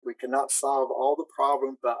cannot solve all the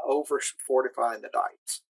problems by over fortifying the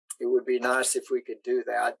diets. It would be nice if we could do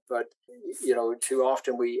that, but too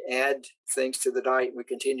often we add things to the diet. We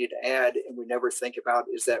continue to add, and we never think about,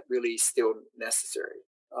 is that really still necessary?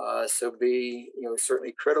 So be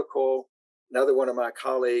certainly critical. Another one of my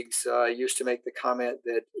colleagues used to make the comment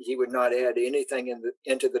that he would not add anything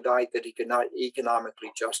into the diet that he could not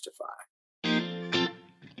economically justify.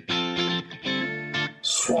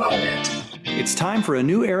 It's time for a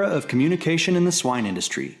new era of communication in the swine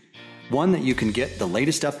industry. One that you can get the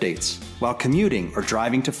latest updates while commuting or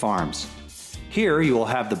driving to farms. Here you will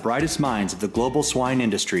have the brightest minds of the global swine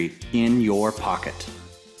industry in your pocket.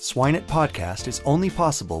 SwineIt Podcast is only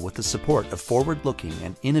possible with the support of forward-looking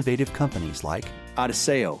and innovative companies like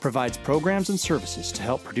Odiseo provides programs and services to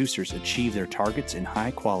help producers achieve their targets in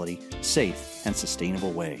high quality, safe, and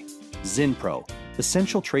sustainable way. Zinpro,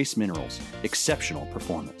 essential trace minerals, exceptional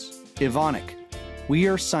performance. Evonik, we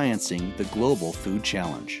are sciencing the global food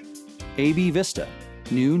challenge. AB Vista,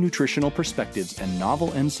 new nutritional perspectives and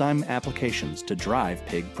novel enzyme applications to drive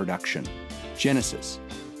pig production. Genesis,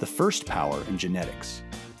 the first power in genetics.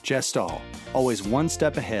 Gestal, always one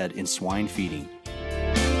step ahead in swine feeding.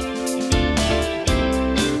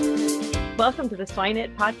 Welcome to the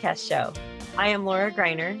SwineIt Podcast Show. I am Laura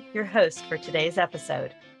Greiner, your host for today's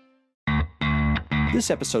episode. This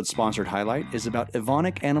episode's sponsored highlight is about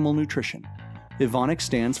Evonik Animal Nutrition. Evonik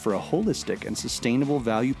stands for a holistic and sustainable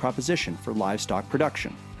value proposition for livestock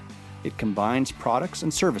production. It combines products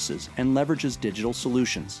and services and leverages digital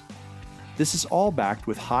solutions. This is all backed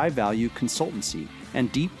with high-value consultancy and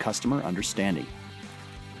deep customer understanding.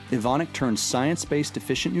 Evonik turns science-based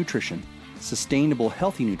efficient nutrition, sustainable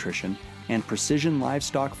healthy nutrition, and precision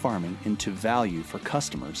livestock farming into value for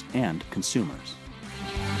customers and consumers.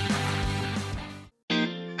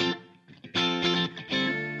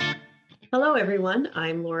 Hello, everyone.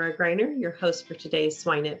 I'm Laura Greiner, your host for today's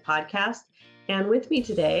SwineIt Podcast. And with me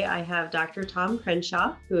today, I have Dr. Tom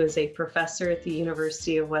Crenshaw, who is a professor at the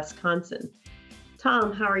University of Wisconsin.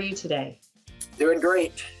 Tom, how are you today? Doing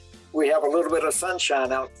great. We have a little bit of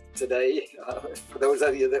sunshine out today. For those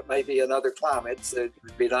of you that may be in other climates, it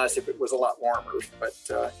would be nice if it was a lot warmer,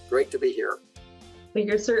 but great to be here. Well,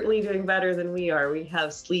 you're certainly doing better than we are. We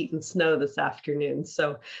have sleet and snow this afternoon,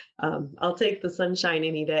 so I'll take the sunshine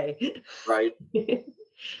any day. Right.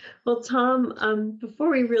 Well, Tom, before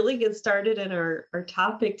we really get started in our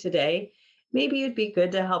topic today, maybe it'd be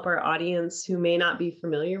good to help our audience who may not be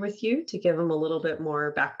familiar with you to give them a little bit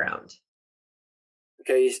more background.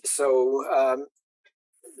 Okay, so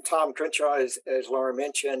Tom Crenshaw, as Laura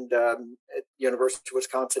mentioned, at University of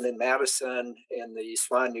Wisconsin in Madison in the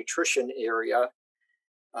swine nutrition area.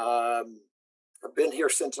 I've been here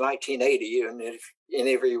since 1980, and if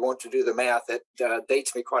any of you want to do the math, it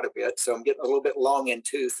dates me quite a bit. So I'm getting a little bit long in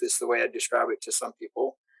tooth is the way I describe it to some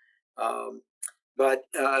people. But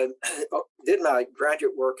did my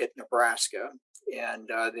graduate work at Nebraska and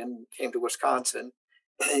then came to Wisconsin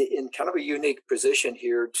in kind of a unique position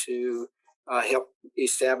here to help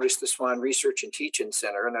establish the Swine Research and Teaching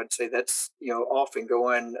Center. And I'd say that's, often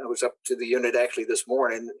going. I was up to the unit actually this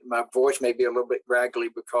morning. My voice may be a little bit graggly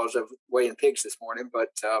because of weighing pigs this morning, but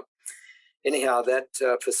anyhow, that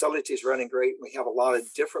facility is running great. We have a lot of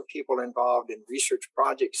different people involved in research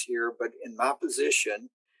projects here, but in my position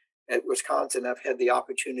at Wisconsin, I've had the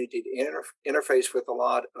opportunity to interface with a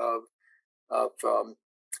lot of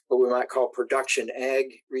what we might call production ag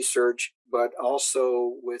research, but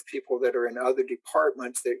also with people that are in other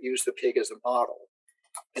departments that use the pig as a model.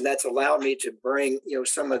 And that's allowed me to bring,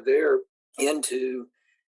 some of their into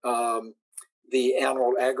the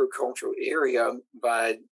animal agricultural area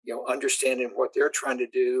by, understanding what they're trying to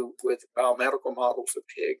do with biomedical models of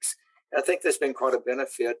pigs. And I think that's been quite a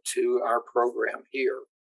benefit to our program here.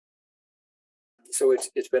 So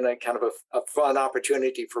it's been a kind of a fun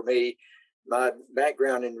opportunity for me. My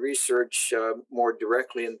background in research more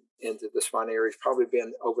directly into the swine area has probably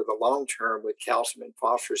been over the long term with calcium and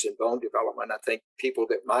phosphorus in bone development. I think people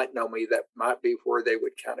that might know me, that might be where they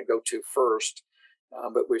would kind of go to first.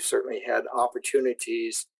 But we've certainly had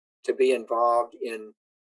opportunities to be involved in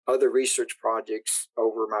other research projects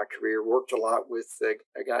over my career. Worked a lot with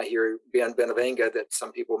a guy here, Ben Benavenga, that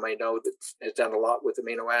some people may know, that has done a lot with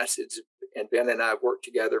amino acids. And Ben and I have worked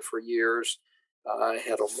together for years. I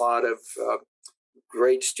had a lot of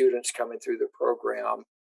great students coming through the program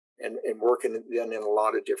and working then in a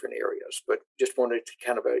lot of different areas. But just wanted to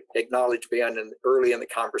kind of acknowledge Ben early in the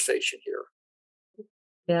conversation here.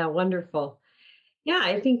 Yeah, wonderful. Yeah,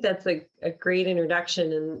 I think that's a great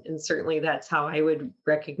introduction. And certainly that's how I would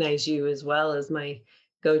recognize you as well as my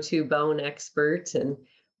go-to bone expert. And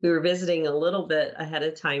we were visiting a little bit ahead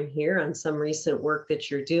of time here on some recent work that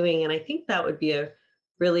you're doing, and I think that would be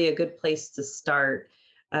really a good place to start.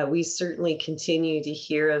 We certainly continue to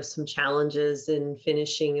hear of some challenges in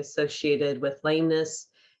finishing associated with lameness,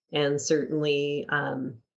 and certainly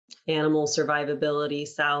animal survivability,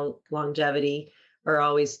 sow longevity are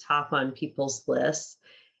always top on people's lists.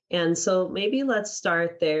 And so maybe let's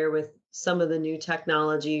start there with some of the new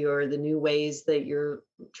technology or the new ways that you're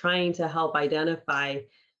trying to help identify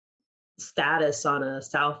status on a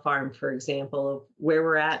sow farm, for example, of where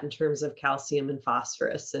we're at in terms of calcium and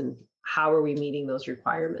phosphorus, and how are we meeting those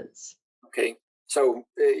requirements? Okay, so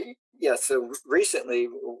so recently,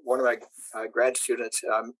 one of my grad students,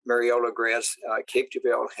 Mariola Graz, Cape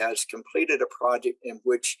Javel, has completed a project in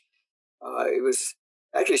which it was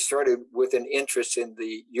actually started with an interest in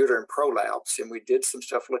the uterine prolapse, and we did some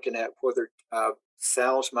stuff looking at whether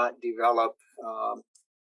sows might develop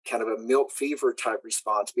kind of a milk fever type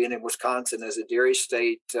response. Being in Wisconsin as a dairy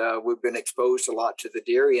state, we've been exposed a lot to the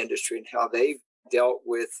dairy industry and how they've dealt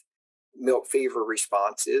with milk fever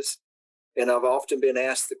responses. And I've often been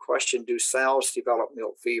asked the question, do sows develop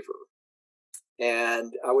milk fever?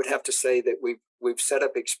 And I would have to say that we've set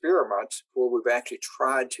up experiments where we've actually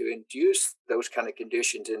tried to induce those kind of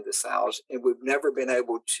conditions in the sows, and we've never been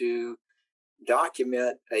able to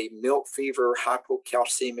document a milk fever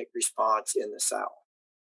hypocalcemic response in the sow.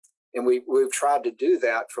 And we've tried to do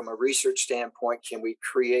that from a research standpoint. Can we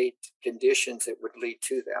create conditions that would lead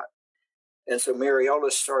to that? And so Mariola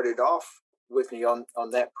started off with me on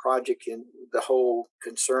that project, and the whole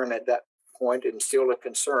concern at that point, and still a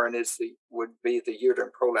concern, would be the uterine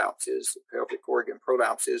prolapses, pelvic organ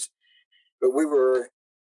prolapses. But we were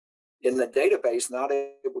in the database not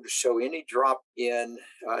able to show any drop in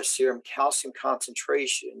serum calcium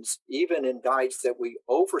concentrations, even in diets that we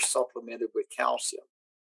over supplemented with calcium.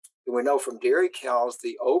 And we know from dairy cows,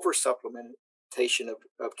 the over supplementation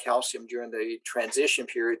of calcium during the transition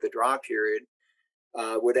period, the dry period,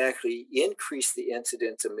 would actually increase the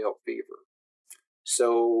incidence of milk fever.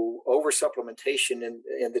 So over supplementation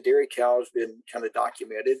in the dairy cow has been kind of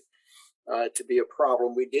documented to be a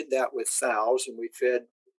problem. We did that with sows, and we fed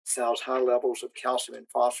sows high levels of calcium and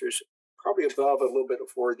phosphorus, probably above a little bit of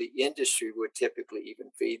where the industry would typically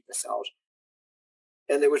even feed the sows.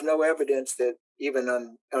 And there was no evidence that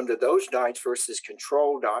even under those diets versus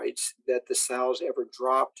control diets that the sows ever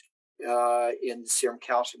dropped in serum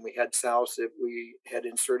calcium. We had sows that we had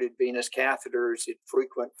inserted venous catheters at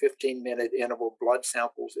frequent 15-minute interval blood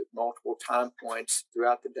samples at multiple time points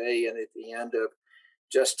throughout the day, and at the end of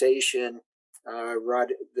gestation, right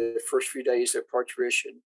the first few days of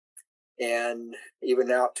parturition. And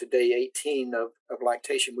even out to day 18 of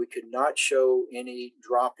lactation, we could not show any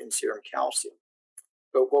drop in serum calcium.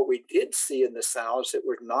 But what we did see in the sows that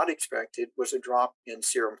were not expected was a drop in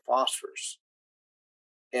serum phosphorus.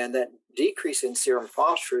 And that decrease in serum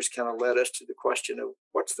phosphorus kind of led us to the question of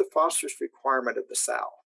what's the phosphorus requirement of the sow?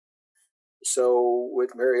 So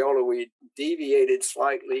with Mariola, we deviated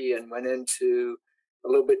slightly and went into a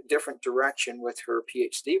little bit different direction with her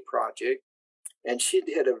PhD project. And she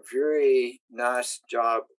did a very nice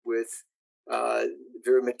job with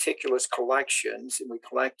very meticulous collections. And we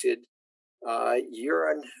collected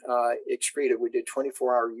urine excreted. We did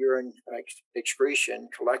 24-hour urine excretion,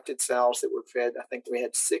 collected sows that were fed. I think we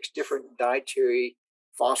had 6 different dietary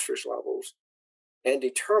phosphorus levels, and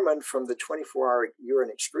determined from the 24-hour urine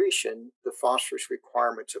excretion the phosphorus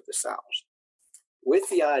requirements of the sows. With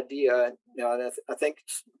the idea, and I think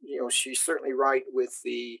she's certainly right with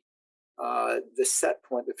the set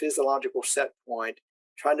point, the physiological set point.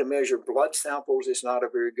 Trying to measure blood samples is not a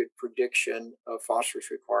very good prediction of phosphorus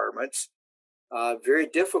requirements. Very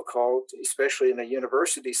difficult, especially in a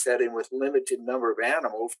university setting with limited number of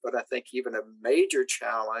animals, but I think even a major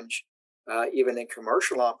challenge, even in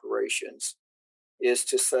commercial operations, is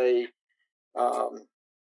to say,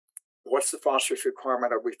 what's the phosphorus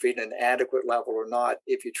requirement? Are we feeding an adequate level or not?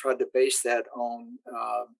 If you tried to base that on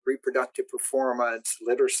reproductive performance,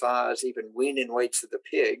 litter size, even weaning weights of the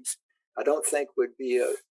pigs, I don't think would be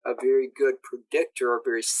a very good predictor, or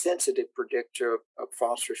very sensitive predictor of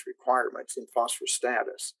phosphorus requirements and phosphorus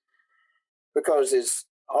status. Because as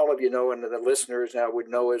all of you know, and the listeners now would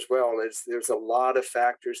know as well, is there's a lot of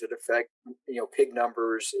factors that affect pig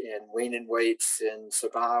numbers and weaning weights and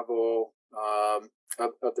survival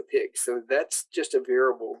of the pig. So that's just a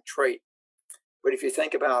variable trait. But if you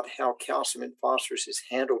think about how calcium and phosphorus is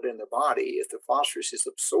handled in the body, if the phosphorus is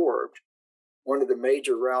absorbed, one of the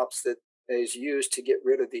major routes that is used to get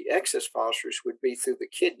rid of the excess phosphorus would be through the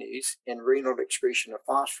kidneys and renal excretion of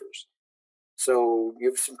phosphorus. So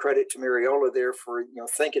give some credit to Mariola there for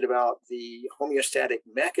thinking about the homeostatic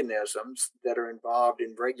mechanisms that are involved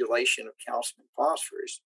in regulation of calcium and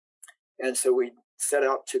phosphorus. And so we set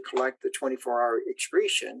out to collect the 24-hour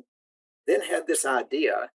excretion, then had this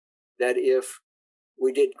idea that if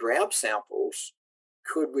we did grab samples,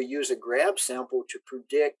 could we use a grab sample to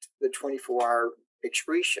predict the 24-hour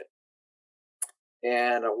excretion?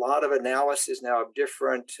 And a lot of analysis now of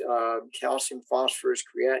different calcium, phosphorus,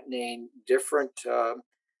 creatinine, different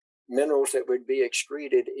minerals that would be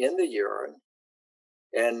excreted in the urine.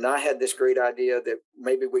 And I had this great idea that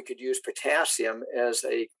maybe we could use potassium as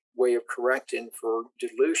a way of correcting for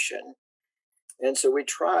dilution. And so we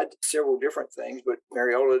tried several different things, but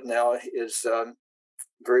Mariola now is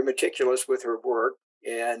very meticulous with her work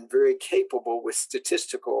and very capable with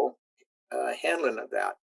statistical handling of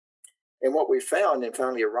that. And what we found and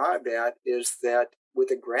finally arrived at is that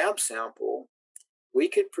with a grab sample, we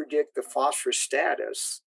could predict the phosphorus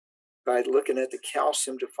status by looking at the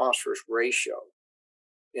calcium to phosphorus ratio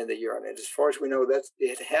in the urine. And as far as we know, that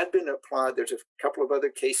it had been applied. There's a couple of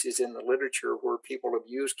other cases in the literature where people have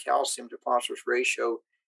used calcium to phosphorus ratio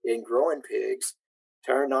in growing pigs.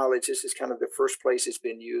 To our knowledge, this is kind of the first place it's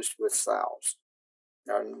been used with sows.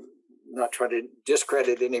 Now, I'm not trying to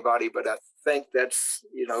discredit anybody, but I think that's,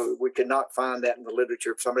 we could not find that in the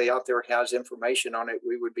literature. If somebody out there has information on it,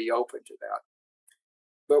 we would be open to that.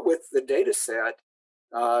 But with the data set,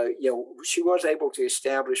 she was able to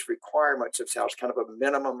establish requirements of cells, kind of a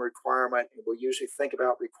minimum requirement. And we usually think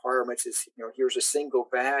about requirements as, here's a single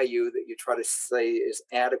value that you try to say is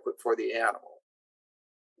adequate for the animal.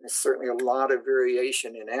 There's certainly a lot of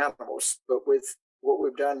variation in animals, but with what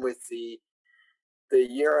we've done with the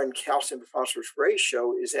urine calcium to phosphorus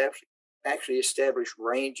ratio is actually establish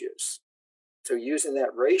ranges. So using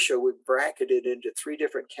that ratio, we bracketed into 3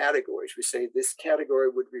 different categories. We say this category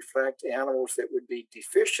would reflect animals that would be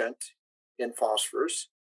deficient in phosphorus,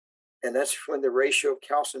 and that's when the ratio of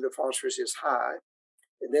calcium to phosphorus is high.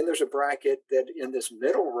 And then there's a bracket that in this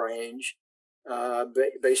middle range,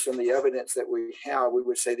 based on the evidence that we have, we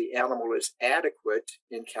would say the animal is adequate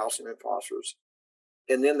in calcium and phosphorus.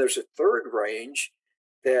 And then there's a third range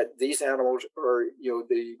that these animals are,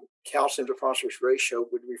 the calcium to phosphorus ratio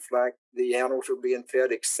would reflect the animals are being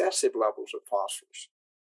fed excessive levels of phosphorus.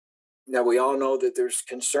 Now, we all know that there's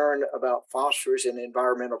concern about phosphorus and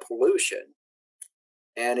environmental pollution.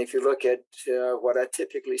 And if you look at what I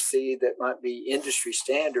typically see that might be industry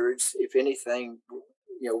standards, if anything,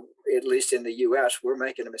 at least in the US, we're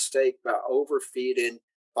making a mistake by overfeeding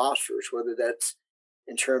phosphorus, whether that's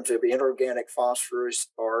in terms of inorganic phosphorus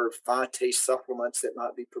or phytase supplements that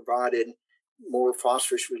might be provided more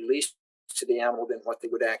phosphorus released to the animal than what they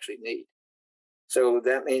would actually need. So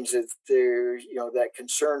that means that there's, that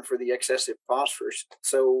concern for the excessive phosphorus.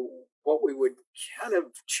 So what we would kind of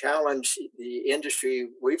challenge the industry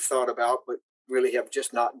we've thought about, but really have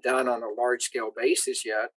just not done on a large scale basis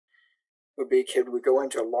yet, would be, could we go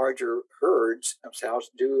into larger herds of sows,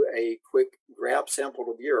 do a quick grab sample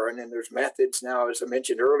of urine? And there's methods now, as I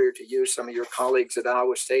mentioned earlier, to use. Some of your colleagues at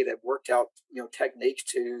Iowa State have worked out, techniques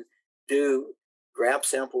to do grab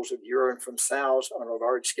samples of urine from sows on a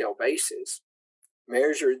large scale basis,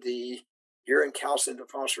 measure the urine calcium to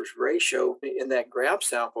phosphorus ratio in that grab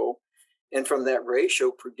sample, and from that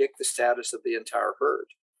ratio, predict the status of the entire herd.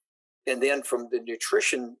 And then from the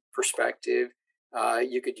nutrition perspective,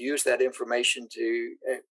 you could use that information to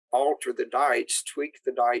alter the diets, tweak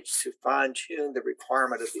the diets to fine tune the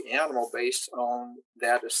requirement of the animal based on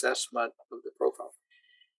that assessment of the profile.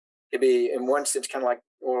 It'd be, in one sense, kind of like,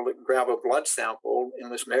 well, grab a blood sample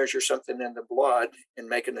and let's measure something in the blood and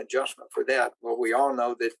make an adjustment for that. Well, we all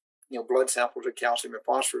know that, blood samples of calcium and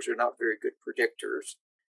phosphorus are not very good predictors,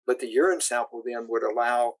 but the urine sample then would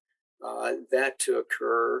allow that to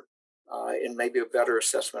occur and maybe a better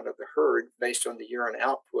assessment of the herd based on the urine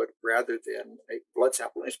output rather than a blood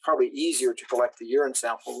sample. It's probably easier to collect the urine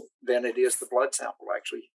sample than it is the blood sample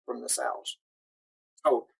actually from the sows.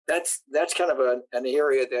 So that's kind of an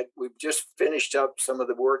area that we've just finished up some of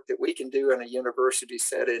the work that we can do in a university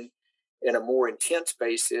setting in a more intense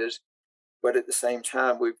basis, but at the same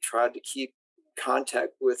time, we've tried to keep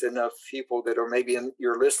contact with enough people that are maybe in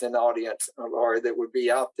your listening audience, Laura, that would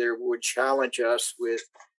be out there, would challenge us with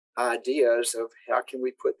ideas of how can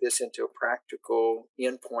we put this into a practical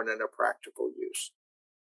endpoint and a practical use.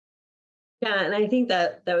 Yeah, and I think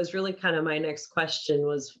that was really kind of my next question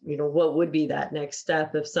was, what would be that next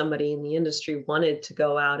step if somebody in the industry wanted to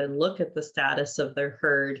go out and look at the status of their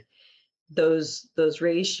herd? Those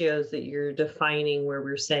ratios that you're defining, where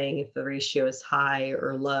we're saying if the ratio is high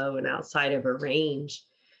or low and outside of a range,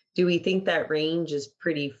 do we think that range is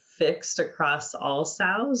pretty fixed across all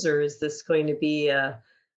sows, or is this going to be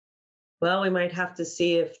well, we might have to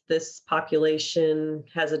see if this population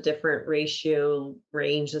has a different ratio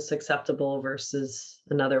range that's acceptable versus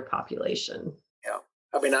another population? Yeah.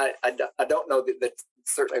 I mean, I don't know that that's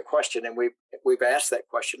certainly a question, and we've asked that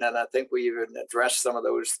question, and I think we even addressed some of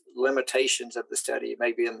those limitations of the study,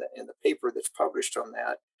 maybe in the paper that's published on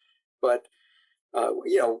that. But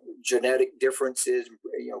genetic differences,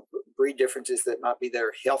 breed differences that might be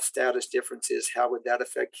there, health status differences, how would that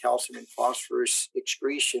affect calcium and phosphorus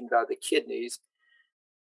excretion by the kidneys?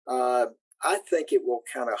 I think it will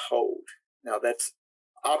kind of hold. Now, that's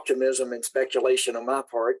optimism and speculation on my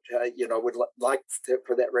part. Would like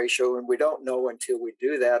for that ratio, and we don't know until we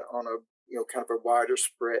do that on a kind of a wider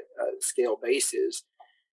spread scale basis.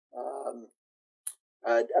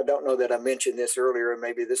 I don't know that I mentioned this earlier, and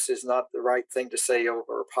maybe this is not the right thing to say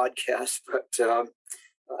over a podcast, but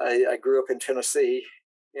I grew up in Tennessee,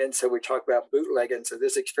 and so we talk about bootlegging. So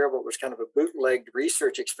this experiment was kind of a bootlegged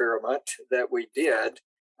research experiment that we did,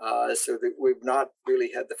 so that we've not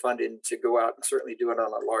really had the funding to go out and certainly do it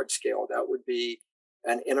on a large scale. That would be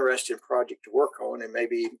an interesting project to work on, and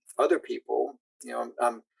maybe other people,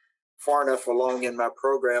 I'm far enough along in my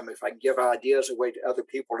program, if I give ideas away to other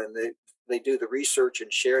people and they do the research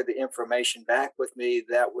and share the information back with me,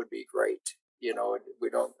 that would be great.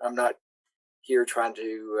 I'm not here trying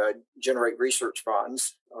to generate research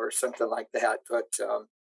funds or something like that, but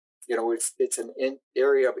it's an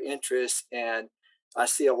area of interest, and I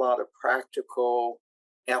see a lot of practical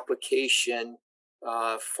application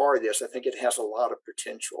for this. I think it has a lot of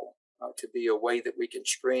potential to be a way that we can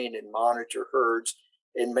screen and monitor herds,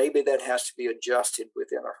 and maybe that has to be adjusted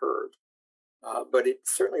within a herd. But it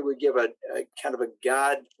certainly would give a kind of a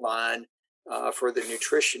guideline for the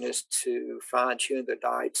nutritionist to fine tune the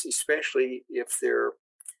diets, especially if they're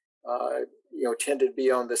tend to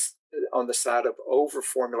be on the side of over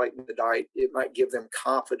formulating the diet. It might give them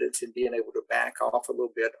confidence in being able to back off a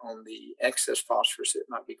little bit on the excess phosphorus that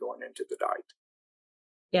might be going into the diet.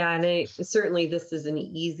 Yeah, and certainly this is an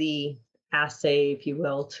easy assay, if you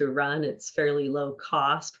will, to run. It's fairly low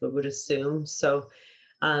cost, we would assume. So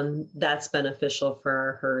that's beneficial for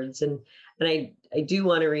our herds. And I do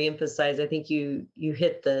want to reemphasize, I think you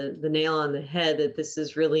hit the nail on the head, that this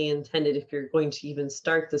is really intended, if you're going to even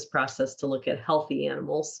start this process, to look at healthy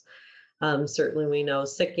animals. Certainly we know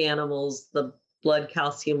sick animals, the blood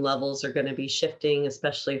calcium levels are going to be shifting,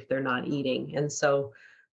 especially if they're not eating. And so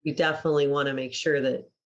we definitely want to make sure that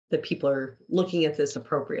people are looking at this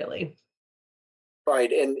appropriately.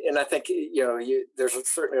 Right, and I think there's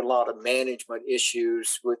certainly a lot of management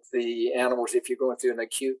issues with the animals. If you're going through an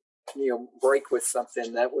acute break with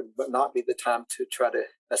something, that would not be the time to try to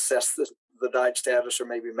assess the diet status or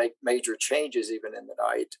maybe make major changes even in the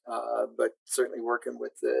diet. But certainly working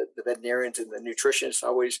with the veterinarians and the nutritionists,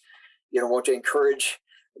 always want to encourage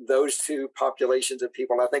those two populations of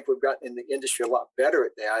people. I think we've gotten in the industry a lot better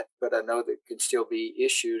at that, but I know there can still be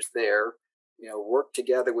issues there. Work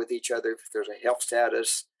together with each other. If there's a health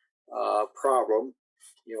status problem,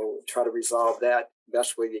 try to resolve that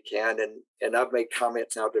best way you can. And I've made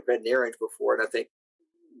comments now to veterinarians before, and I think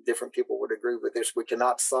different people would agree with this. We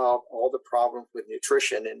cannot solve all the problems with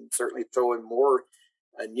nutrition, and certainly throwing more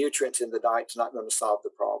nutrients in the diet is not going to solve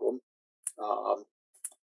the problem.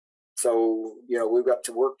 So we've got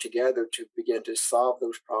to work together to begin to solve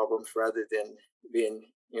those problems rather than being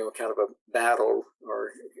kind of a battle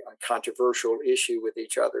or a controversial issue with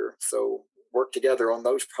each other. So work together on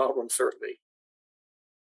those problems, certainly.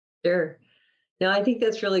 Sure. No, I think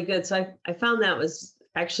that's really good. So I found that was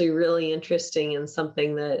actually really interesting and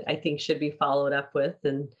something that I think should be followed up with,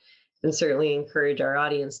 and certainly encourage our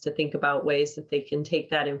audience to think about ways that they can take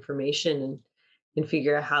that information and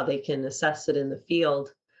figure out how they can assess it in the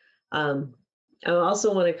field. I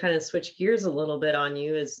also want to kind of switch gears a little bit on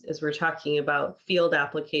you as we're talking about field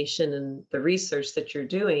application and the research that you're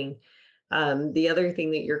doing. The other thing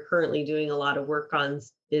that you're currently doing a lot of work on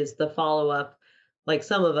is the follow-up, like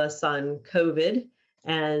some of us, on COVID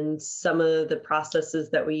and some of the processes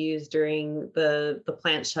that we use during the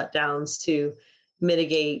plant shutdowns to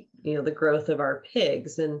mitigate, the growth of our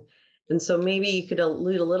pigs. And so maybe you could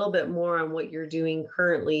allude a little bit more on what you're doing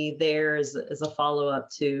currently there as a follow-up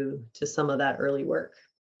to some of that early work.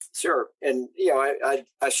 Sure. And,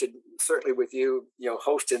 I should certainly, with you,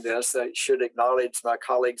 hosting this, I should acknowledge my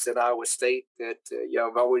colleagues at Iowa State that,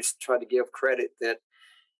 I've always tried to give credit that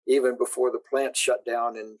even before the plant shut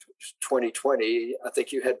down in 2020, I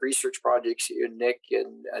think you had research projects, you and Nick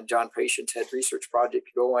and John Patience had research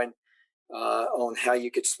projects going on how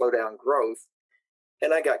you could slow down growth.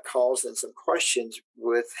 And I got calls and some questions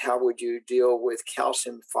with how would you deal with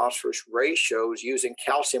calcium phosphorus ratios using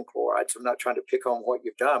calcium chloride. So I'm not trying to pick on what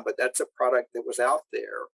you've done, but that's a product that was out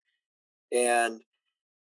there. And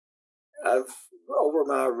I've, over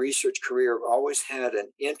my research career, always had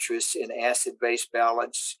an interest in acid-base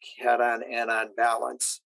balance, cation-anion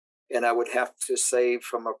balance. And I would have to say,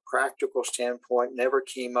 from a practical standpoint, never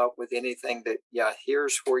came up with anything that, yeah,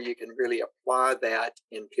 here's where you can really apply that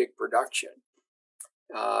in pig production.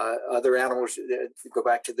 Other animals, go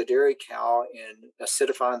back to the dairy cow and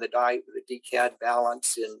acidifying the diet with a decad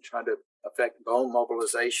balance and trying to affect bone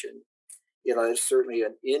mobilization. It's certainly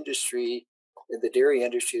an industry, and the dairy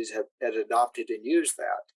industries have adopted and used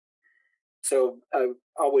that. So I've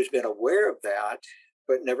always been aware of that,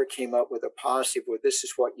 but never came up with a positive, well, this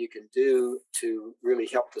is what you can do to really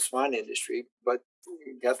help the swine industry. But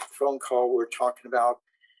we got the phone call, we're talking about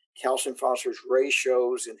calcium phosphorus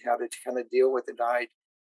ratios and how to kind of deal with the diet.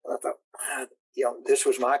 And I thought, this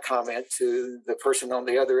was my comment to the person on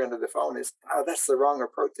the other end of the phone is, that's the wrong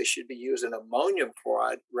approach. They should be using ammonium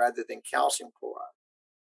chloride rather than calcium chloride.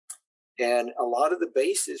 And a lot of the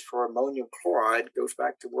basis for ammonium chloride goes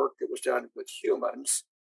back to work that was done with humans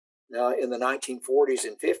in the 1940s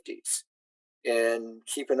and 50s, and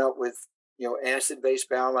keeping up with acid-base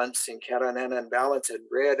balance and cation-anion balance, and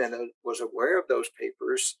read and was aware of those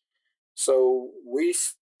papers. So we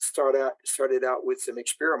started out with some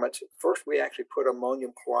experiments. First, we actually put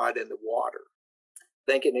ammonium chloride in the water,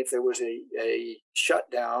 thinking if there was a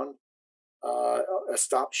shutdown, a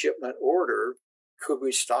stop shipment order, could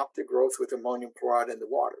we stop the growth with ammonium chloride in the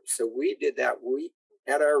water? So we did that.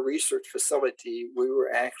 At our research facility, we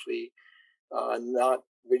were actually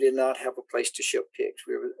we did not have a place to ship pigs.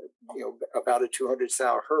 We were, about a 200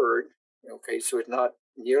 sow herd. Okay, so it's not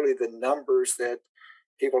nearly the numbers that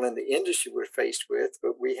people in the industry were faced with,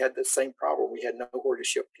 but we had the same problem. We had nowhere to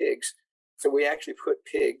ship pigs. So we actually put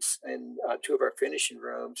pigs in two of our finishing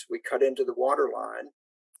rooms. We cut into the water line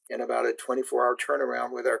in about a 24-hour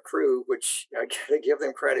turnaround with our crew, which I gotta give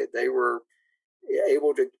them credit. They were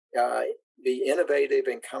able to be innovative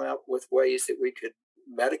and come up with ways that we could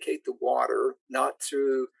medicate the water, not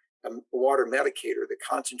through a water medicator. The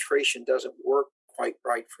concentration doesn't work quite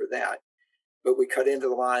right for that. But we cut into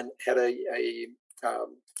the line, had a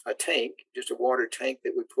tank, just a water tank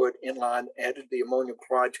that we put in line, added the ammonium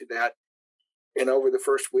chloride to that. And over the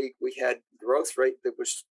first week, we had growth rate that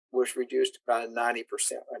was reduced by 90%,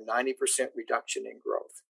 a 90% reduction in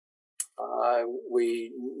growth.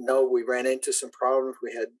 We know we ran into some problems.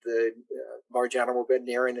 We had the large animal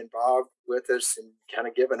veterinarian involved with us and kind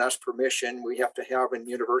of given us permission. We have to have in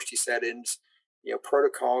university settings,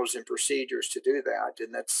 protocols and procedures to do that.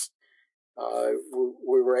 And that's,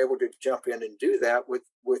 we were able to jump in and do that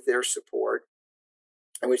with their support.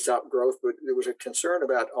 And we stopped growth, but there was a concern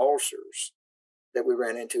about ulcers that we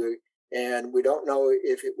ran into. And we don't know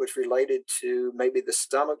if it was related to maybe the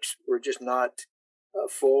stomachs were just not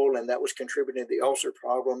full, and that was contributing to the ulcer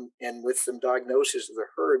problem. And with some diagnosis of the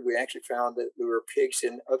herd, we actually found that there were pigs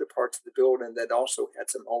in other parts of the building that also had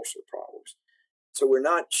some ulcer problems. So we're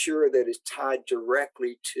not sure that it's tied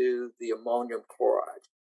directly to the ammonium chloride.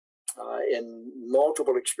 In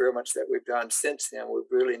multiple experiments that we've done since then, we've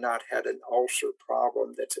really not had an ulcer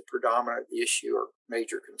problem that's a predominant issue or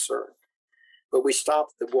major concern. But we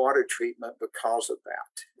stopped the water treatment because of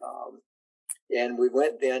that. And we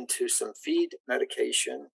went then to some feed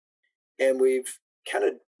medication, and we've kind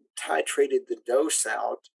of titrated the dose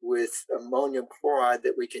out with ammonium chloride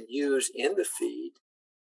that we can use in the feed.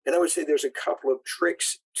 And I would say there's a couple of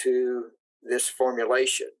tricks to this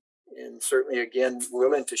formulation. And certainly, again,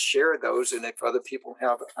 willing to share those, and if other people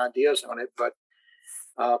have ideas on it, but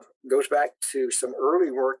goes back to some early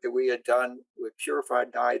work that we had done with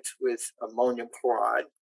purified diets with ammonium chloride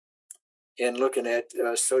and looking at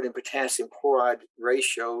sodium potassium chloride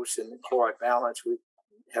ratios and the chloride balance. We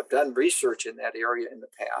have done research in that area in the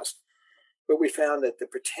past, but we found that the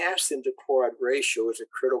potassium to chloride ratio is a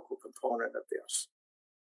critical component of this.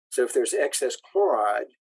 So if there's excess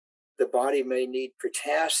chloride, the body may need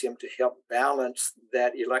potassium to help balance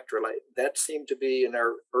that electrolyte. That seemed to be, in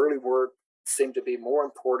our early work, seemed to be more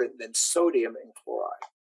important than sodium and chloride.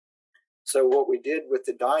 So what we did with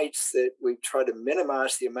the diets, that we tried to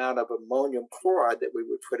minimize the amount of ammonium chloride that we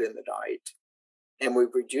would put in the diet, and we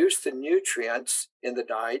reduced the nutrients in the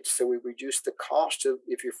diet. So we reduced the cost of,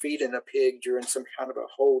 if you're feeding a pig during some kind of a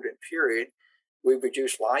hold-in period, we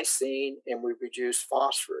reduced lysine and we reduced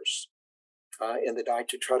phosphorus in the diet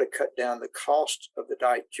to try to cut down the cost of the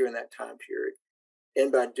diet during that time period.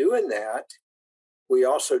 And by doing that, We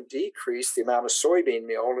also decrease the amount of soybean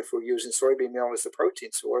meal if we're using soybean meal as the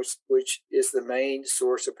protein source, which is the main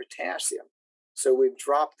source of potassium. So we've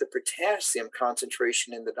dropped the potassium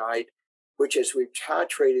concentration in the diet, which as we've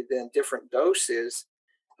titrated in different doses,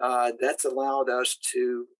 that's allowed us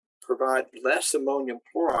to provide less ammonium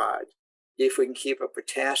chloride if we can keep a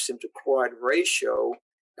potassium to chloride ratio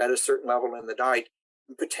at a certain level in the diet.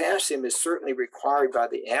 And potassium is certainly required by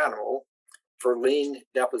the animal for lean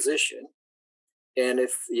deposition. And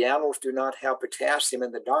if the animals do not have potassium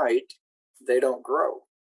in the diet, they don't grow.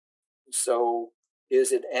 So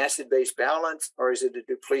is it acid-base balance or is it a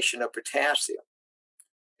depletion of potassium?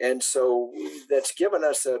 And so that's given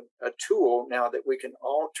us a tool now that we can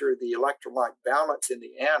alter the electrolyte balance in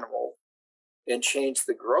the animal and change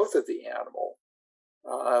the growth of the animal.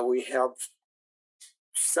 We have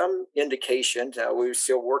some indications. We're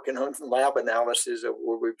still working on lab analysis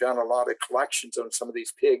where we've done a lot of collections on some of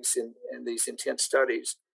these pigs in these intense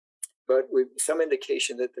studies. But we've some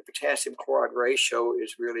indication that the potassium chloride ratio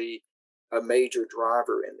is really a major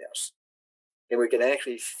driver in this. And we can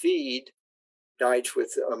actually feed diets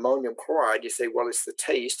with ammonium chloride. You say, well, it's the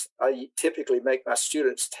taste. I typically make my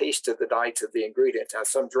students taste of the diets of the ingredients. Now,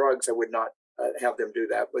 some drugs I would not have them do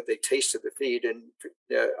that, but they taste of the feed. And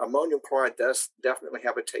ammonium chloride does definitely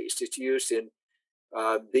have a taste. It's used in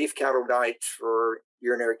beef cattle diets for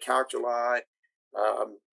urinary calculi.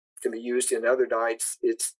 Can be used in other diets.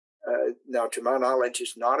 It's now, to my knowledge,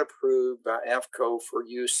 it's not approved by AAFCO for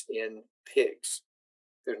use in pigs.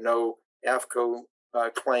 There's no AAFCO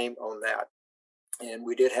claim on that. And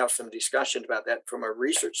we did have some discussion about that. From a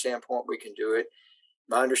research standpoint, we can do it.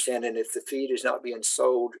 My understanding, if the feed is not being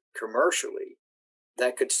sold commercially,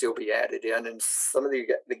 that could still be added in. And some of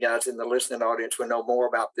the guys in the listening audience will know more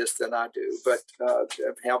about this than I do, but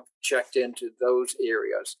have checked into those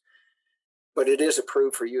areas. But it is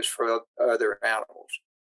approved for use for other animals.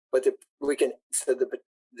 But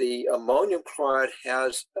the ammonium chloride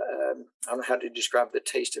has, I don't know how to describe the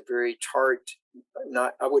taste, of very tart.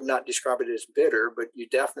 I would not describe it as bitter, but you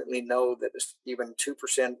definitely know that it's even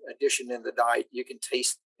 2% addition in the diet, you can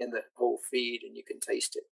taste in the whole feed and you can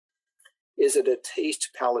taste it. Is it a taste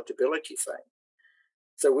palatability thing?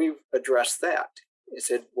 So we've addressed that. It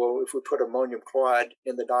said, well, if we put ammonium chloride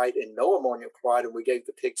in the diet and no ammonium chloride, and we gave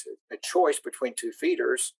the pigs a choice between two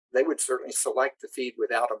feeders, they would certainly select the feed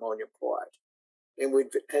without ammonium chloride. And we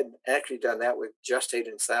had actually done that with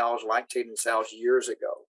gestating sows, lactating sows years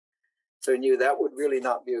ago. So we knew that would really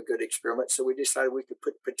not be a good experiment. So we decided we could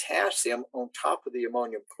put potassium on top of the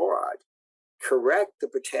ammonium chloride, correct the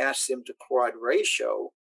potassium to chloride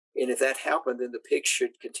ratio, and if that happened, then the pigs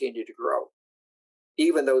should continue to grow,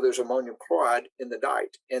 even though there's ammonium chloride in the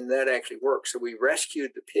diet. And that actually works. So we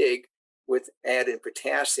rescued the pig with adding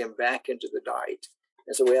potassium back into the diet.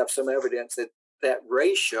 And so we have some evidence that that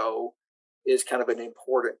ratio is kind of an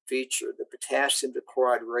important feature. The potassium to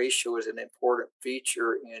chloride ratio is an important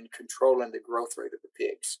feature in controlling the growth rate of the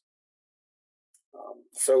pigs.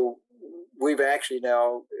 So we've actually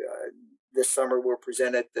now, this summer, we'll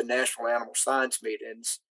present at the National Animal Science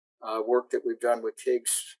meetings, work that we've done with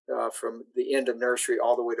pigs from the end of nursery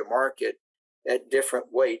all the way to market at different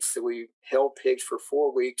weights. So we held pigs for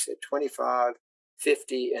 4 weeks at 25,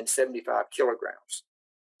 50, and 75 kilograms.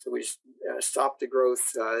 So we stopped the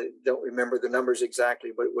growth. Don't remember the numbers exactly,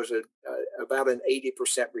 but it was about an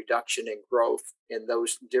 80% reduction in growth in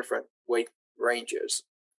those different weight ranges.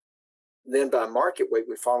 Then by market weight,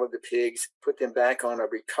 we followed the pigs, put them back on a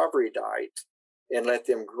recovery diet, and let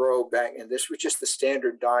them grow back. And this was just the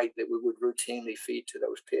standard diet that we would routinely feed to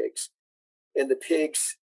those pigs. And the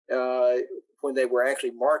pigs, when they were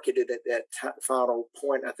actually marketed at that final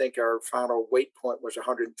point, I think our final weight point was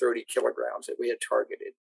 130 kilograms that we had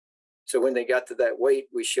targeted. So when they got to that weight,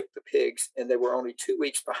 we shipped the pigs, and they were only 2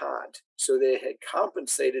 weeks behind. So they had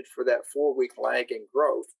compensated for that 4-week lag in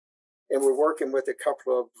growth. And we're working with a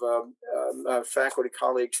couple of faculty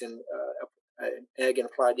colleagues in Ag and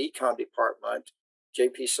Applied Econ department,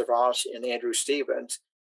 J.P. Savas and Andrew Stevens.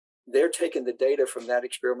 They're taking the data from that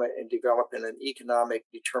experiment and developing an economic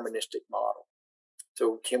deterministic model.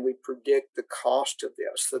 So can we predict the cost of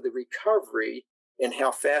this? So the recovery and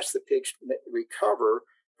how fast the pigs recover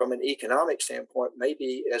from an economic standpoint may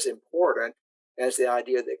be as important as the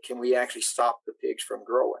idea that can we actually stop the pigs from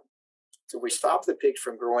growing? So we stop the pigs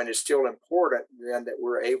from growing is still important then that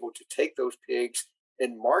we're able to take those pigs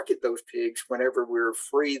and market those pigs whenever we're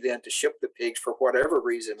free then to ship the pigs for whatever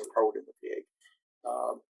reason we're holding the pig.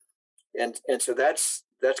 And so that's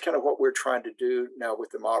kind of what we're trying to do now with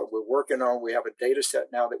the model we're working on. We have a data set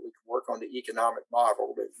now that we can work on the economic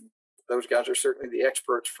model. Those guys are certainly the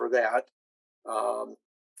experts for that.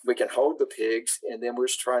 we can hold the pigs, and then we're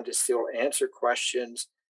trying to still answer questions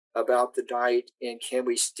about the diet, and can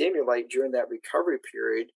we stimulate during that recovery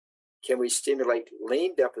period, can we stimulate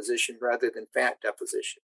lean deposition rather than fat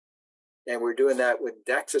deposition? And we're doing that with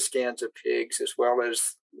DEXA scans of pigs, as well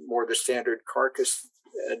as more the standard carcass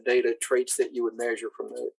data traits that you would measure from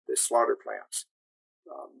the slaughter plants.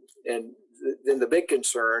 And then the big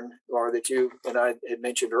concern, or that you and I had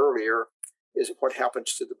mentioned earlier, is what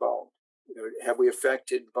happens to the bone. Have we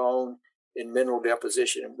affected bone in mineral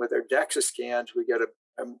deposition? And with our DEXA scans, we get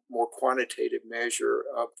a more quantitative measure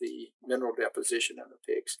of the mineral deposition in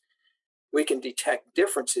the pigs. We can detect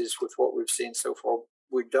differences with what we've seen so far.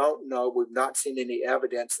 We don't know, we've not seen any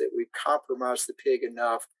evidence that we've compromised the pig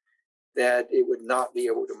enough that it would not be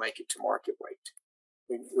able to make it to market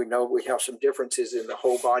weight. We know we have some differences in the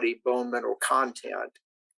whole body bone mineral content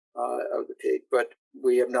of the pig, but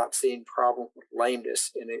we have not seen problem with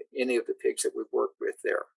lameness in any of the pigs that we've worked with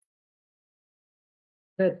there.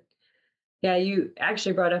 Good. Yeah, you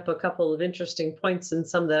actually brought up a couple of interesting points, and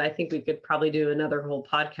some that I think we could probably do another whole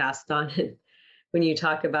podcast on. When you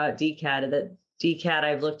talk about DCAT,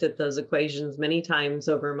 I've looked at those equations many times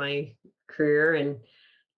over my career, and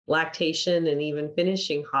lactation and even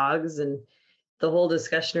finishing hogs, and the whole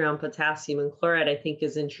discussion around potassium and chloride, I think,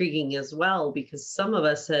 is intriguing as well, because some of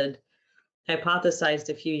us had hypothesized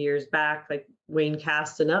a few years back, like Wayne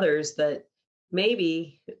Cast and others, that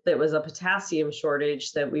maybe there was a potassium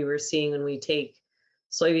shortage that we were seeing when we take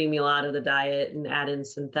soybean meal out of the diet and add in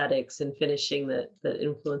synthetics and finishing that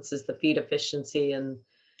influences the feed efficiency and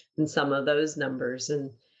some of those numbers.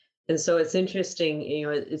 And so it's interesting,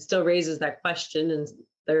 it still raises that question, and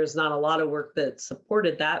there's not a lot of work that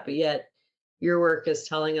supported that, but yet your work is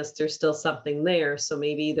telling us there's still something there. So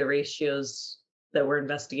maybe the ratios that were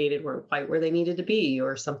investigated weren't quite where they needed to be,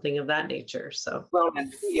 or something of that nature. So, well,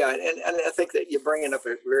 and I think that you're bringing up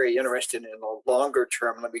a very interesting in the longer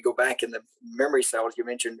term. Let me go back in the memory cells. You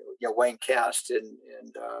mentioned, Wayne Cast,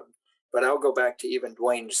 but I'll go back to even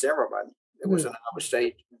Dwayne Zimmerman. It was an Iowa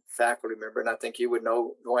State faculty member, and I think you would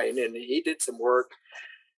know Dwayne. And he did some work.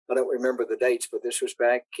 I don't remember the dates, but this was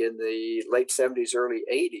back in the late 70s, early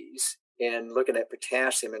 80s, and looking at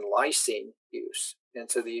potassium and lysine use. And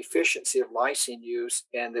so the efficiency of lysine use,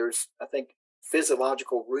 and there's, I think,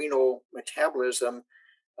 physiological renal metabolism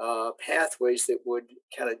pathways that would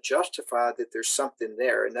kind of justify that there's something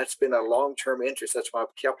there. And that's been a long-term interest. That's why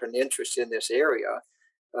I've kept an interest in this area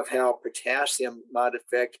of how potassium might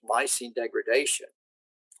affect lysine degradation,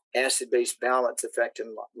 acid-base balance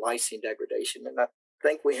affecting lysine degradation. And I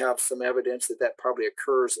think we have some evidence that that probably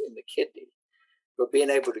occurs in the kidney. But being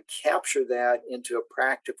able to capture that into a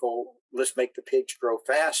practical, let's make the pigs grow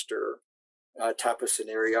faster type of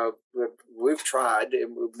scenario, we've tried,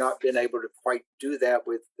 and we've not been able to quite do that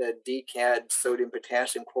with the DCAD, sodium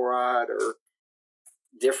potassium chloride, or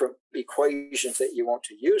different equations that you want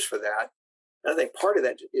to use for that. And I think part of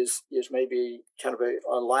that is maybe kind of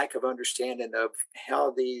a lack of understanding of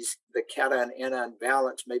how the cation-anion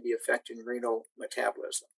balance may be affecting renal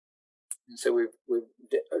metabolism. And so we've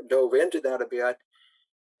dove into that a bit.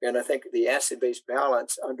 And I think the acid-base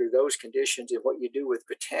balance under those conditions and what you do with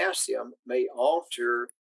potassium may alter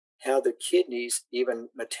how the kidneys even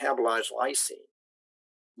metabolize lysine.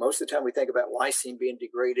 Most of the time we think about lysine being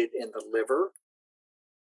degraded in the liver.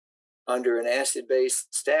 Under an acid-base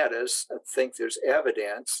status, I think there's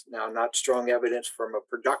evidence, now not strong evidence from a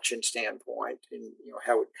production standpoint, and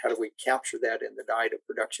how do we capture that in the diet of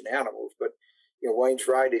production animals, but Wayne's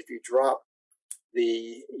right. If you drop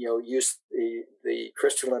use the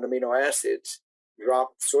crystalline amino acids,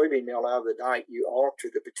 drop soybean meal out of the diet, you alter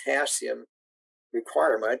the potassium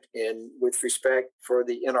requirement. And with respect for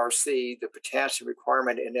the NRC, the potassium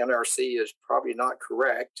requirement in NRC is probably not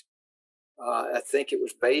correct. I think it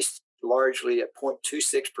was based largely at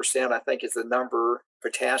 0.26%, I think is the number.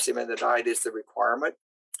 Potassium in the diet is the requirement.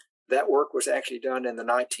 That work was actually done in the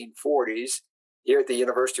 1940s. Here at the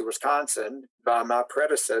University of Wisconsin by my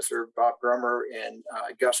predecessor, Bob Grummer and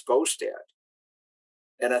Gus Bostad.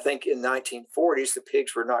 And I think in the 1940s, the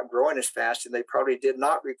pigs were not growing as fast, and they probably did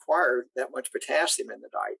not require that much potassium in the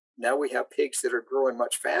diet. Now we have pigs that are growing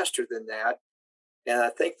much faster than that. And I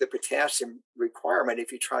think the potassium requirement,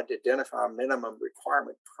 if you tried to identify a minimum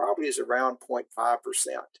requirement, probably is around 0.5%.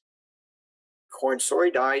 Corn soy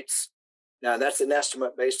diets, now that's an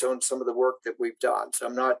estimate based on some of the work that we've done. So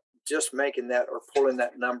I'm not just making that or pulling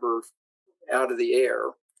that number out of the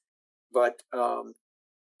air, but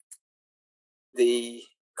the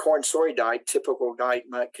corn soy diet, typical diet,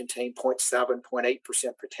 might contain 0.7, 0.8%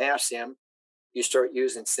 potassium. You start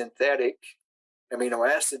using synthetic amino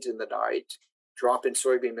acids in the diet, dropping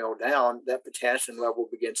soybean meal down, that potassium level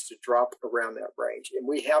begins to drop around that range. And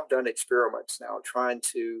we have done experiments now trying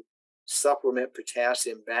to supplement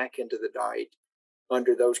potassium back into the diet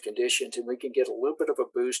under those conditions, and we can get a little bit of a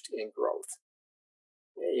boost in growth.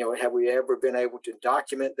 Have we ever been able to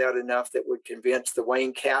document that enough that would convince the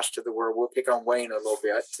Wayne Cast of the world? We'll pick on Wayne a little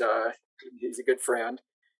bit. He's a good friend.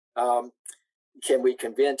 Can we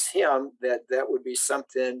convince him that that would be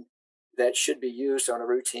something that should be used on a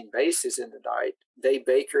routine basis in the diet? Dave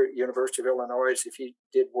Baker at University of Illinois, if he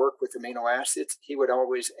did work with amino acids, he would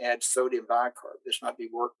always add sodium bicarb. This might be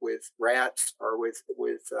work with rats or with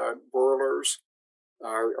broilers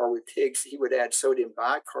or with pigs. He would add sodium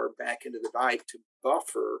bicarb back into the diet to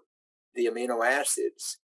buffer the amino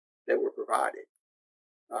acids that were provided.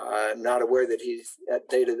 I'm not aware that he's at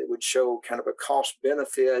data that would show kind of a cost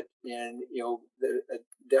benefit and a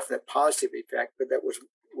definite positive effect, but that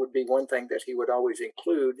would be one thing that he would always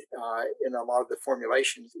include in a lot of the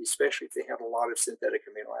formulations, especially if they had a lot of synthetic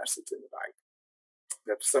amino acids in the diet.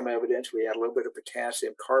 That's some evidence. We add a little bit of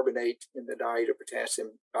potassium carbonate in the diet or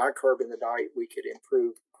potassium bicarb in the diet, we could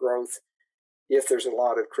improve growth if there's a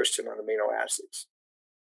lot of crystalline amino acids.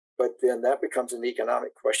 But then that becomes an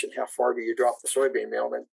economic question. How far do you drop the soybean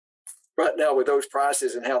meal? And right now with those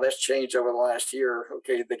prices and how that's changed over the last year,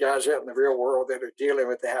 okay, the guys out in the real world that are dealing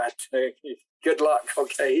with that, good luck,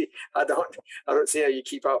 okay? I don't see how you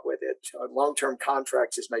keep up with it. Long-term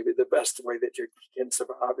contracts is maybe the best way that you can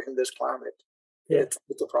survive in this climate. Yeah.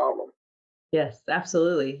 It's a problem. Yes,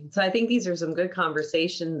 absolutely. So I think these are some good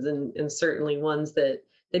conversations and certainly ones that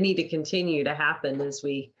need to continue to happen as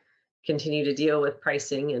we continue to deal with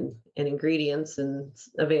pricing and ingredients and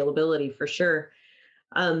availability for sure.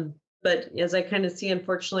 But as I kind of see,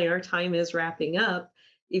 unfortunately, our time is wrapping up.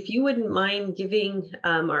 If you wouldn't mind giving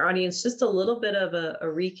our audience just a little bit of a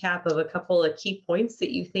recap of a couple of key points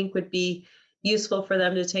that you think would be useful for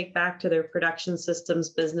them to take back to their production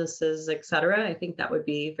systems, businesses, et cetera, I think that would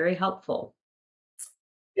be very helpful.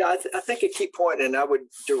 Yeah, I think a key point, and I would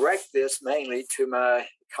direct this mainly to my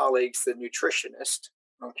colleagues, the nutritionists,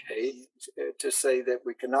 okay, to say that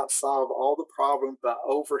we cannot solve all the problems by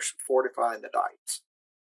over-fortifying the diets.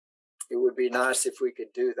 It would be nice if we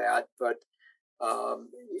could do that, but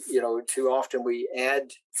too often we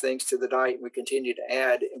add things to the diet, and we continue to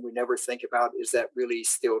add, and we never think about, is that really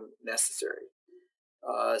still necessary?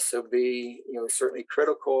 So be certainly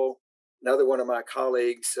critical. Another one of my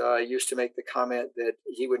colleagues used to make the comment that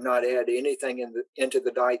he would not add anything into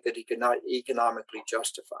the diet that he could not economically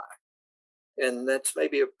justify. And that's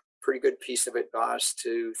maybe a pretty good piece of advice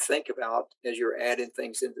to think about as you're adding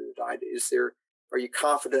things into the diet. Are you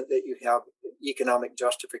confident that you have economic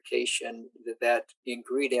justification that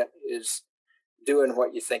ingredient is doing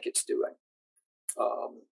what you think it's doing?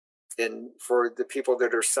 And for the people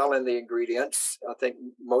that are selling the ingredients, I think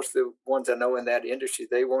most of the ones I know in that industry,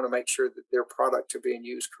 they want to make sure that their products are being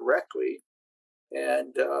used correctly.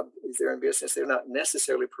 And if they're in business, they're not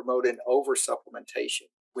necessarily promoting over supplementation.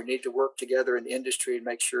 We need to work together in industry and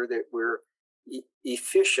make sure that we're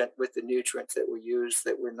efficient with the nutrients that we use,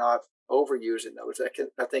 that we're not overusing those.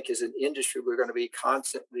 I think as an industry, we're going to be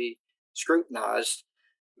constantly scrutinized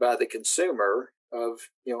by the consumer of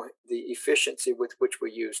the efficiency with which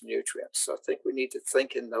we use nutrients. So I think we need to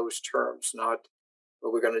think in those terms, not,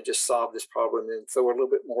 well, we're going to just solve this problem and throw a little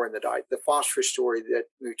bit more in the diet. The phosphorus story that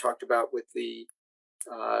we talked about with the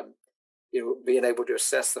being able to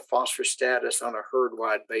assess the phosphorus status on a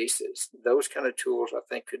herd-wide basis, those kind of tools I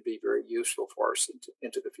think could be very useful for us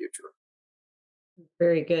into the future.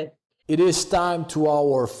 Very good. It is time to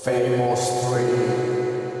our famous three.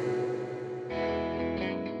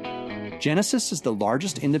 Genesis is the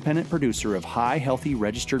largest independent producer of high, healthy,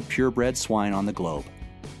 registered purebred swine on the globe,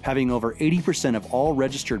 having over 80% of all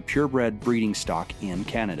registered purebred breeding stock in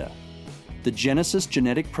Canada. The Genesis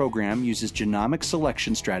genetic program uses genomic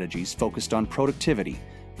selection strategies focused on productivity,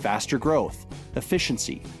 faster growth,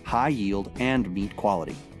 efficiency, high yield, and meat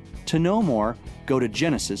quality. To know more, go to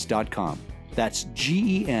genesis.com. That's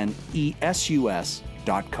GENESUS.com.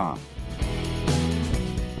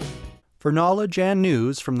 For knowledge and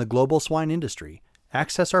news from the global swine industry,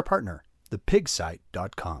 access our partner,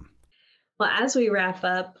 thepigsite.com. Well, as we wrap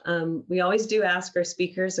up, we always do ask our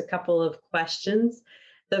speakers a couple of questions.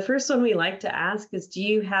 The first one we like to ask is, do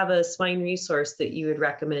you have a swine resource that you would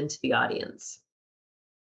recommend to the audience?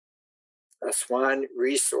 A swine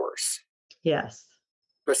resource? Yes.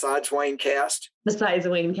 Besides Wayne Cast? Besides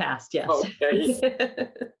Wayne Cast, yes. Okay.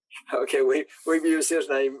 Okay, we've used his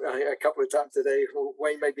name a couple of times today.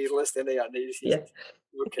 Wayne may be listening in.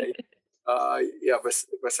 Okay.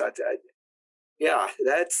 Besides that,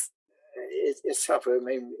 that's it's tough. I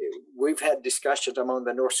mean, we've had discussions. I'm on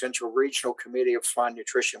the North Central Regional Committee of Swine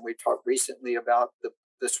Nutrition. We talked recently about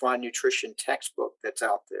the swine nutrition textbook that's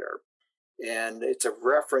out there. And it's a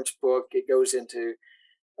reference book. It goes into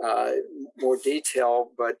more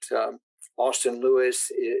detail, but Austin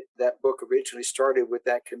Lewis, that book originally started with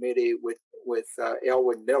that committee with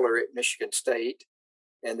Elwin Miller at Michigan State.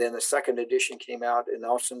 And then the second edition came out, and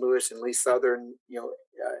Austin Lewis and Lee Southern,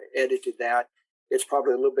 edited that. It's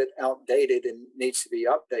probably a little bit outdated and needs to be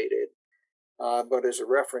updated. But as a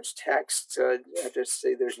reference text, I just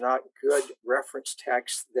say there's not good reference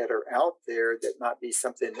texts that are out there that might be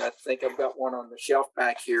something. I think I've got one on the shelf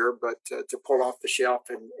back here, but to pull off the shelf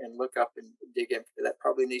and look up and dig into that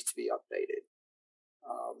probably needs to be updated.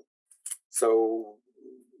 So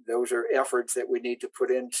those are efforts that we need to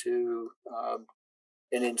put into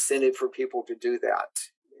an incentive for people to do that.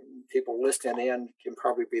 And people listening in can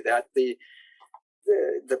probably be that. The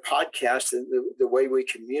podcast and the way we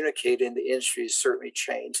communicate in the industry has certainly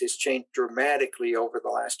changed. It's changed dramatically over the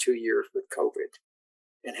last 2 years with COVID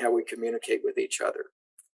and how we communicate with each other.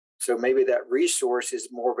 So maybe that resource is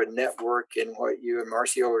more of a network, and what you and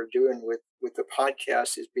Marcio are doing with the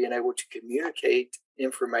podcast is being able to communicate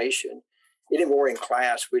information. Anymore in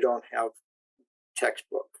class, we don't have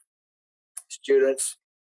textbook. Students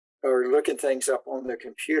are looking things up on their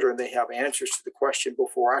computer and they have answers to the question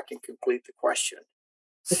before I can complete the question.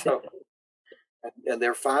 So, and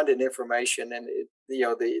they're finding information, and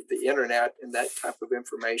the internet and that type of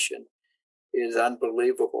information is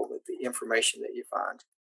unbelievable. With the information that you find,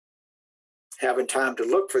 having time to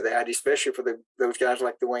look for that, especially for those guys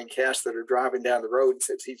like the Wayne Cass that are driving down the road,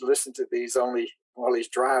 since he's listened to these only while he's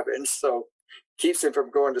driving, so keeps him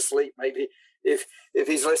from going to sleep. Maybe if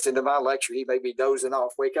he's listening to my lecture, he may be dozing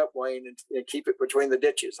off. Wake up, Wayne, and keep it between the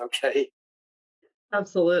ditches, okay?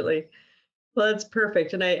 Absolutely. Well, that's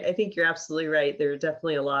perfect. And I think you're absolutely right. There are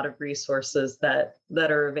definitely a lot of resources that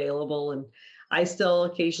are available. And I still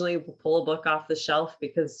occasionally pull a book off the shelf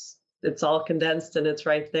because it's all condensed and it's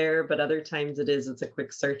right there. But other times it's a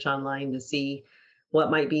quick search online to see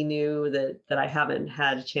what might be new that I haven't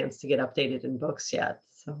had a chance to get updated in books yet.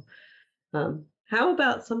 So how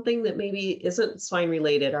about something that maybe isn't swine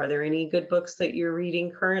related? Are there any good books that you're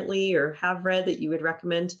reading currently or have read that you would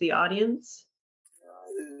recommend to the audience?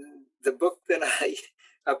 The book that I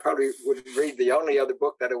probably would read, the only other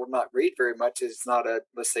book that I would not read very much is not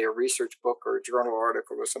let's say a research book or a journal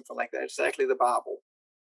article or something like that. It's actually the Bible.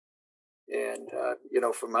 And,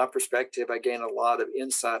 from my perspective, I gain a lot of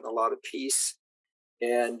insight and a lot of peace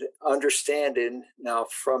and understanding now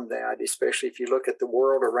from that, especially if you look at the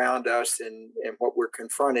world around us and what we're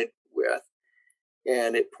confronted with.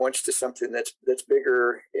 And it points to something that's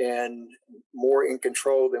bigger and more in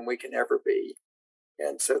control than we can ever be.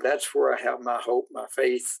 And so that's where I have my hope, my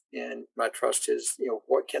faith, and my trust is,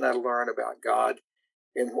 what can I learn about God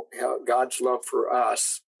and how God's love for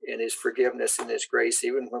us and his forgiveness and his grace,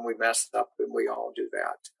 even when we mess up, and we all do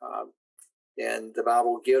that. And the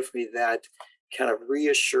Bible gives me that kind of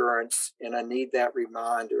reassurance, and I need that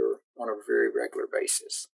reminder on a very regular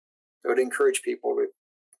basis. So I'd encourage people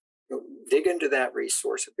to dig into that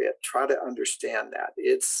resource a bit, try to understand that.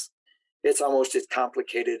 It's almost as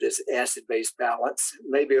complicated as acid-base balance,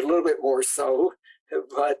 maybe a little bit more so,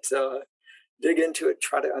 but dig into it,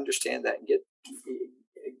 try to understand that, and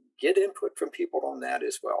get input from people on that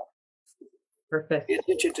as well. Perfect. Pay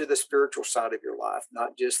attention to the spiritual side of your life,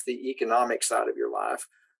 not just the economic side of your life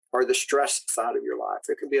or the stress side of your life.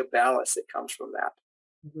 There can be a balance that comes from that.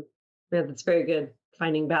 Mm-hmm. Yeah, that's very good.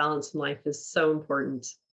 Finding balance in life is so important.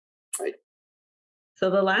 Right. So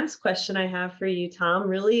the last question I have for you, Tom,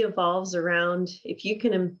 really evolves around if you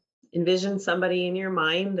can envision somebody in your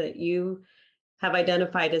mind that you have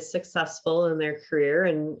identified as successful in their career.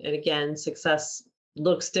 And again, success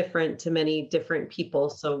looks different to many different people.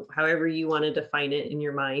 So however you want to define it in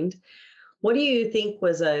your mind, what do you think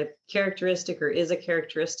was a characteristic or is a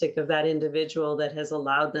characteristic of that individual that has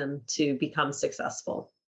allowed them to become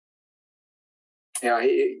successful? Yeah,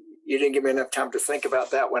 you didn't give me enough time to think about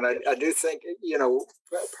that one. I do think,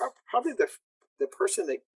 probably the person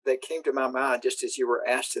that came to my mind just as you were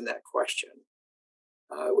asking that question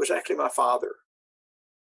was actually my father.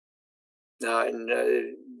 And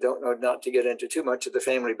don't know, not to get into too much of the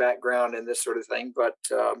family background and this sort of thing, but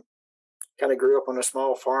kind of grew up on a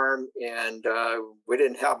small farm, and we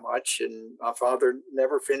didn't have much. And my father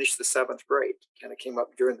never finished the 7th grade. Kind of came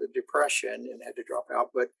up during the Depression and had to drop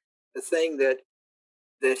out. But the thing that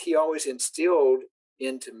he always instilled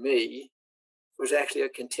into me was actually a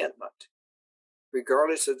contentment.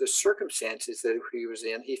 regardless of the circumstances that he was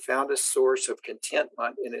in, he found a source of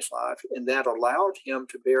contentment in his life, and that allowed him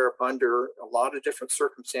to bear up under a lot of different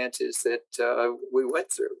circumstances that we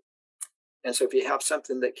went through. And so if you have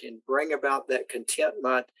something that can bring about that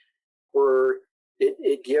contentment, where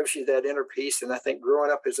it gives you that inner peace. And I think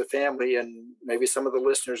growing up as a family, and maybe some of the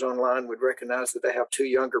listeners online would recognize that they have two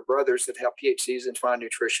younger brothers that have PhDs in swine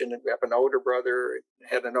nutrition, and we have an older brother,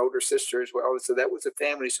 had an older sister as well. So that was a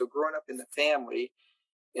family. So growing up in the family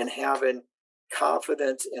and having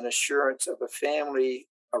confidence and assurance of a family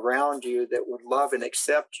around you that would love and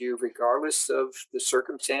accept you regardless of the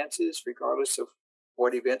circumstances, regardless of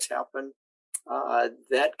what events happen.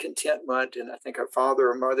 That contentment, and I think our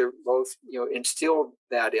father and mother both, instilled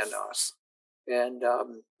that in us. And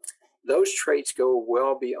those traits go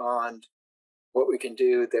well beyond what we can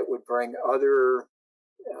do that would bring other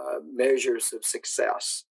measures of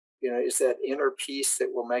success. Is that inner peace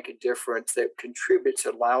that will make a difference, that contributes,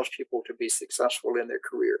 allows people to be successful in their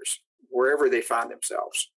careers, wherever they find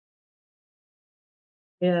themselves.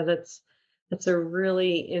 Yeah, that's a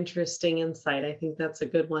really interesting insight. I think that's a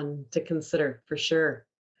good one to consider for sure.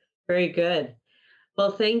 Very good.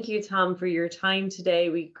 Well, thank you, Tom, for your time today.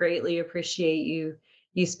 We greatly appreciate you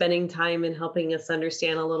spending time and helping us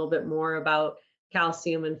understand a little bit more about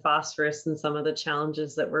calcium and phosphorus and some of the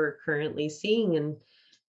challenges that we're currently seeing, and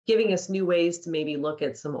giving us new ways to maybe look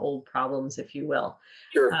at some old problems, if you will.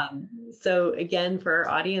 Sure. So again, for our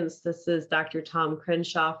audience, this is Dr. Tom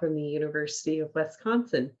Crenshaw from the University of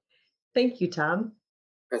Wisconsin. Thank you, Tom.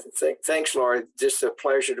 Thanks, Laura. Just a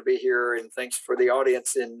pleasure to be here, and thanks for the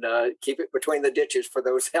audience, and keep it between the ditches for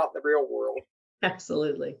those out in the real world.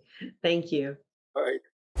 Absolutely. Thank you. All right.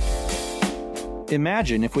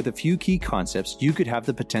 Imagine if with a few key concepts, you could have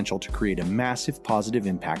the potential to create a massive positive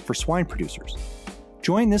impact for swine producers.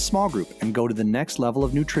 Join this small group and go to the next level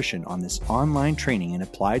of nutrition on this online training in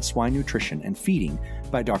applied swine nutrition and feeding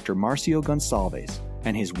by Dr. Marcio Gonçalves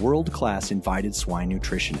and his world-class invited swine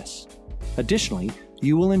nutritionists. Additionally,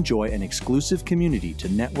 you will enjoy an exclusive community to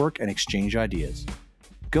network and exchange ideas.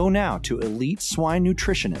 Go now to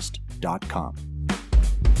eliteswinenutritionist.com.